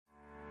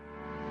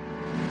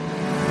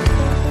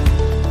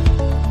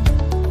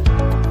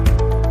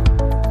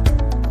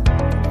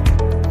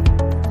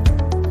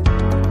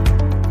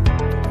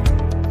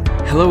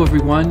Hello,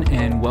 everyone,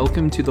 and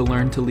welcome to the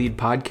Learn to Lead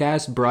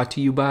podcast brought to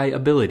you by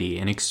Ability,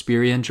 an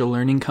experiential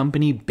learning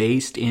company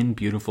based in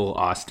beautiful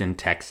Austin,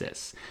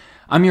 Texas.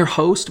 I'm your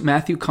host,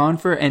 Matthew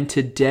Confer, and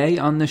today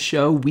on the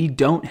show, we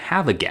don't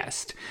have a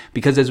guest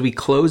because as we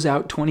close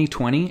out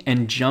 2020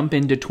 and jump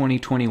into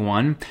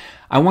 2021,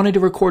 I wanted to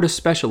record a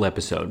special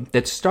episode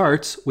that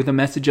starts with a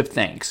message of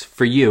thanks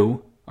for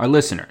you, our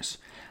listeners.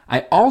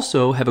 I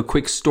also have a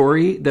quick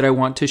story that I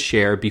want to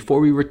share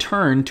before we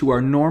return to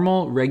our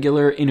normal,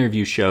 regular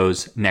interview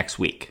shows next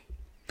week.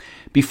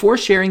 Before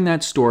sharing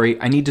that story,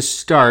 I need to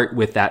start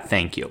with that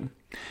thank you.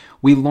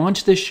 We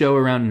launched this show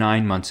around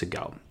 9 months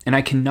ago, and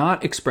I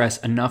cannot express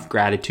enough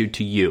gratitude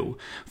to you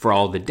for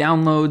all the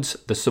downloads,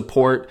 the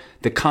support,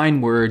 the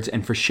kind words,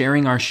 and for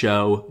sharing our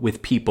show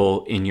with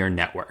people in your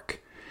network.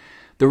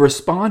 The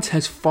response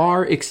has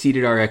far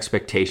exceeded our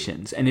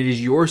expectations, and it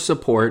is your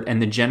support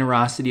and the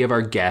generosity of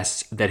our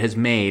guests that has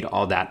made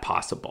all that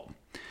possible.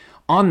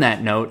 On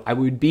that note, I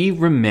would be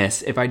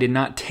remiss if I did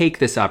not take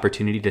this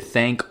opportunity to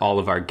thank all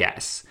of our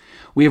guests.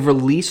 We have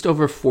released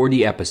over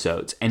 40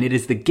 episodes, and it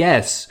is the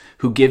guests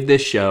who give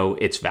this show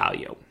its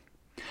value.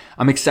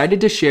 I'm excited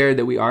to share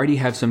that we already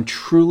have some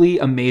truly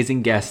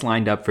amazing guests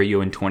lined up for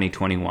you in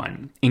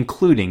 2021,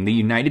 including the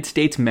United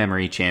States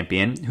Memory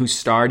Champion, who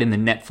starred in the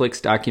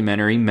Netflix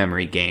documentary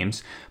Memory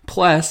Games,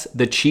 plus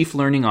the Chief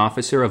Learning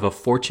Officer of a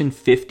Fortune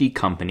 50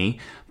 company,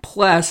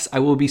 plus I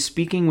will be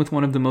speaking with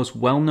one of the most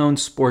well-known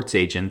sports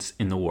agents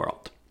in the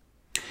world.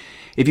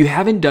 If you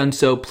haven't done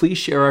so, please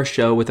share our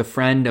show with a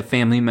friend, a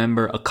family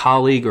member, a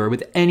colleague, or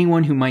with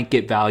anyone who might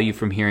get value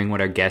from hearing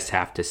what our guests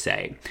have to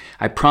say.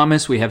 I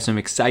promise we have some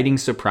exciting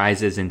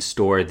surprises in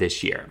store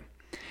this year.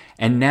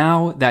 And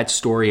now that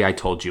story I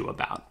told you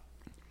about.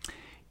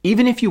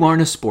 Even if you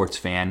aren't a sports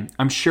fan,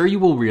 I'm sure you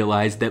will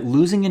realize that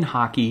losing in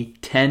hockey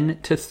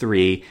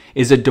 10-3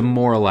 is a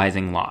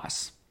demoralizing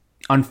loss.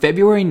 On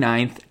February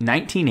 9th,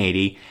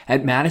 1980,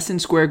 at Madison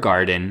Square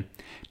Garden,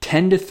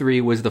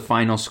 10-3 was the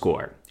final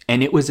score.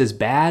 And it was as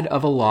bad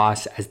of a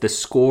loss as the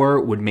score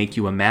would make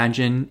you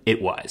imagine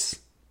it was.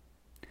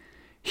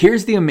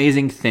 Here's the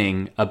amazing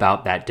thing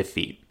about that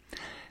defeat.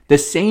 The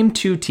same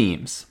two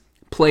teams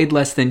played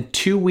less than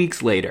 2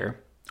 weeks later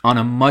on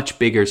a much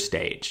bigger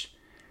stage.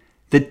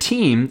 The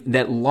team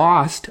that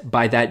lost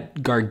by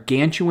that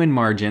gargantuan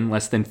margin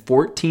less than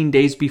 14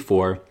 days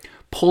before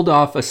pulled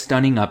off a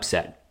stunning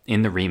upset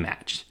in the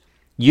rematch.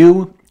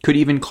 You could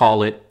even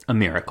call it a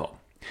miracle.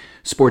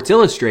 Sports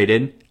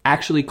Illustrated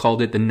actually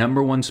called it the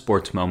 #1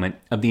 sports moment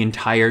of the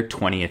entire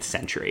 20th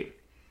century.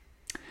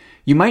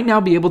 You might now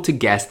be able to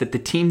guess that the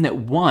team that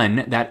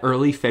won that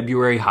early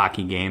February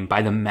hockey game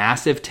by the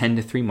massive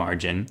 10-3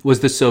 margin was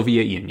the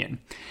Soviet Union.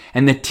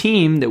 And the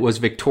team that was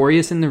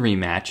victorious in the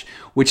rematch,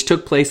 which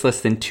took place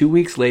less than 2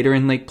 weeks later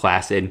in Lake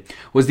Placid,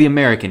 was the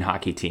American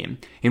hockey team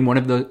in one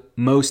of the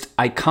most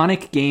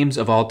iconic games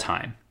of all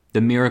time, the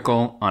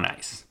Miracle on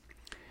Ice.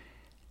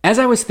 As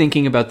I was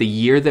thinking about the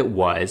year that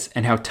was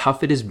and how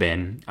tough it has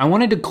been, I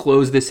wanted to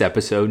close this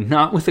episode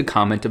not with a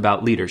comment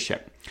about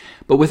leadership,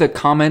 but with a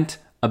comment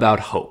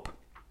about hope.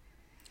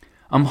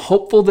 I'm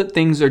hopeful that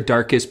things are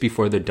darkest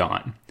before the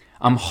dawn.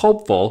 I'm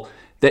hopeful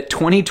that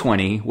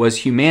 2020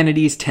 was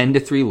humanity's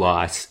 10-3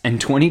 loss and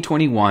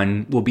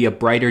 2021 will be a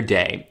brighter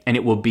day and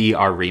it will be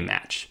our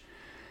rematch.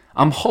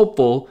 I'm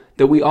hopeful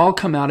that we all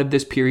come out of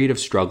this period of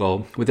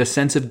struggle with a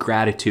sense of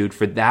gratitude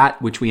for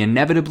that which we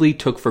inevitably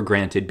took for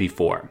granted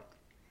before.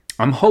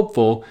 I'm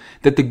hopeful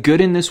that the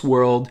good in this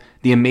world,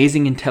 the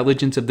amazing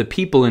intelligence of the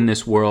people in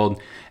this world,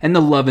 and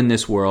the love in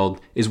this world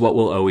is what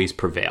will always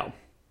prevail.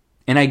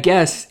 And I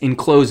guess, in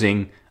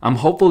closing, I'm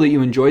hopeful that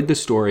you enjoyed the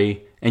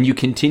story and you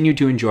continue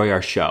to enjoy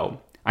our show.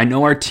 I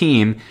know our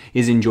team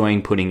is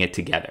enjoying putting it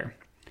together.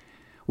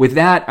 With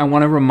that, I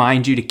want to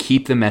remind you to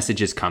keep the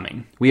messages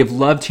coming. We have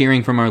loved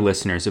hearing from our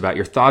listeners about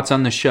your thoughts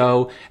on the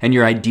show and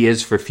your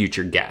ideas for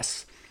future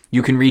guests.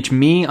 You can reach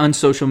me on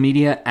social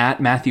media at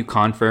Matthew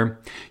Confer.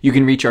 You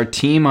can reach our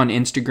team on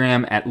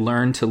Instagram at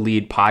Learn to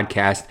Lead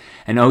Podcast.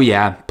 And oh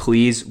yeah,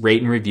 please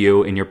rate and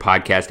review in your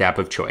podcast app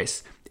of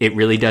choice. It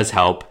really does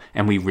help,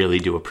 and we really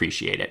do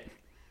appreciate it.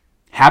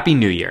 Happy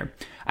New Year.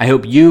 I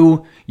hope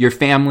you, your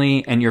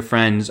family, and your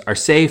friends are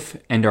safe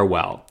and are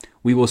well.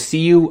 We will see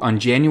you on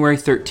January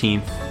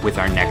 13th with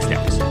our next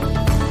episode.